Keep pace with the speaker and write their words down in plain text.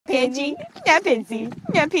Pidgey, I'm Pinsy,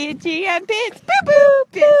 I'm Pidgey, I'm Pidge, boo boo,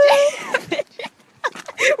 Pidgey.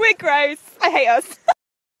 We're gross. I hate us.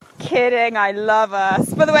 Kidding, I love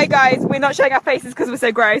us. By the way, guys, we're not showing our faces because we're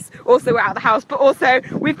so gross. Also, we're out of the house, but also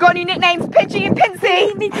we've got new nicknames, Pidgey and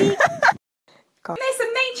Pinsy. There's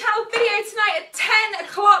a main channel video tonight at 10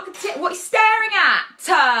 o'clock. What are you staring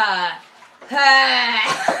at?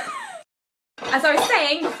 As I was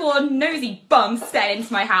saying before nosy bums stared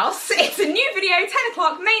into my house, it's a new video, 10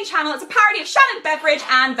 o'clock, main channel. It's a parody of Shannon Beveridge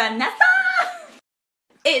and Vanessa.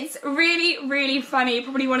 It's really, really funny.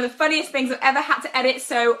 Probably one of the funniest things I've ever had to edit,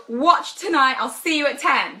 so watch tonight. I'll see you at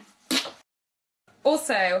 10.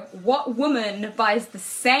 Also, what woman buys the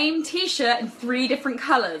same t-shirt in 3 different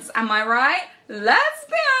colours? Am I right? Lesbian!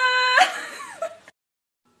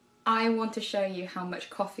 I want to show you how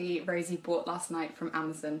much coffee Rosie bought last night from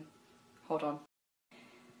Amazon. Hold on.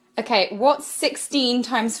 Okay, what's 16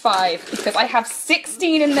 times 5? Because I have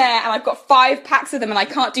 16 in there and I've got 5 packs of them and I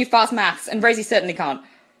can't do fast maths, and Rosie certainly can't.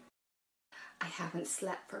 I haven't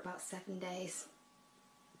slept for about 7 days.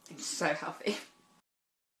 I'm so healthy.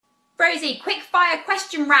 Rosie, quick fire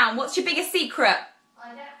question round. What's your biggest secret? I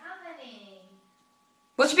don't have any.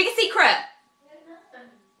 What's your biggest secret? I don't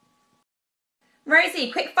know. Rosie,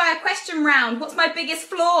 quick fire question round. What's my biggest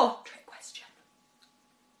flaw? Trick question.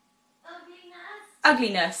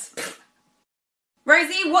 Ugliness. Ugliness.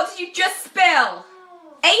 Rosie, what did you just spill?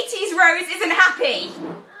 80s Rose isn't happy.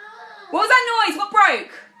 What was that noise? What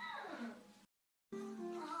broke?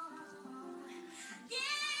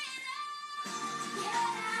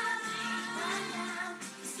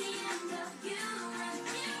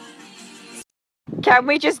 Can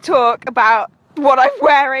we just talk about what I'm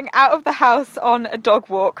wearing out of the house on a dog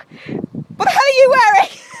walk? What the hell are you wearing?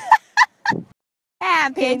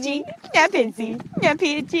 I'm Pidgey, I'm Pinsy, I'm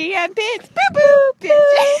Pidgey, I'm Pidge, boo boo,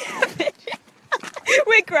 Pidgey.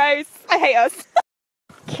 We're gross. I hate us.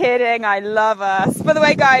 Kidding, I love us. By the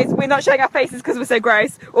way, guys, we're not showing our faces because we're so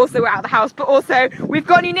gross. Also, we're out of the house, but also we've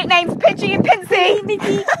got new nicknames, Pidgey and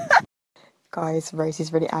Pinsy. Guys,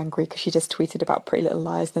 Rosie's really angry because she just tweeted about Pretty Little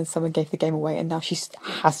Liars, then someone gave the game away, and now she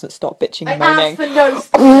hasn't stopped bitching and moaning. I asked for no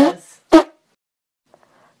spoilers.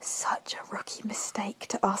 Such a rookie mistake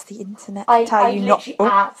to ask the internet I to tell you not.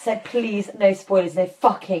 literally said please no spoilers. They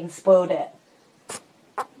fucking spoiled it.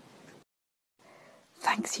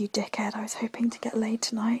 Thanks, you dickhead. I was hoping to get laid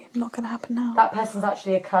tonight. Not gonna happen now. That person's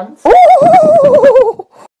actually a cunt. Ooh!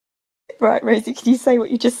 Right, Rosie, can you say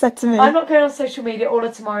what you just said to me? I'm not going on social media all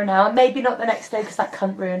of tomorrow now, and maybe not the next day because that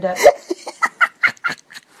cunt ruined it.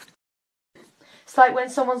 It's like when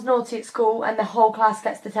someone's naughty at school and the whole class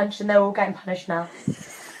gets detention, they're all getting punished now.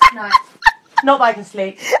 No. Not that I can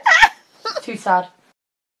sleep. Too sad.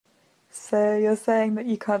 So you're saying that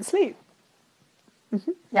you can't sleep?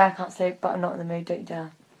 Mm-hmm. Yeah, I can't sleep, but I'm not in the mood, don't you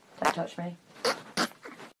dare. Don't touch me.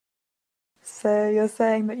 So you're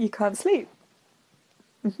saying that you can't sleep?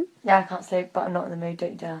 Mm-hmm. Yeah, I can't sleep, but I'm not in the mood,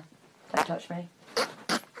 don't you dare. Don't touch me.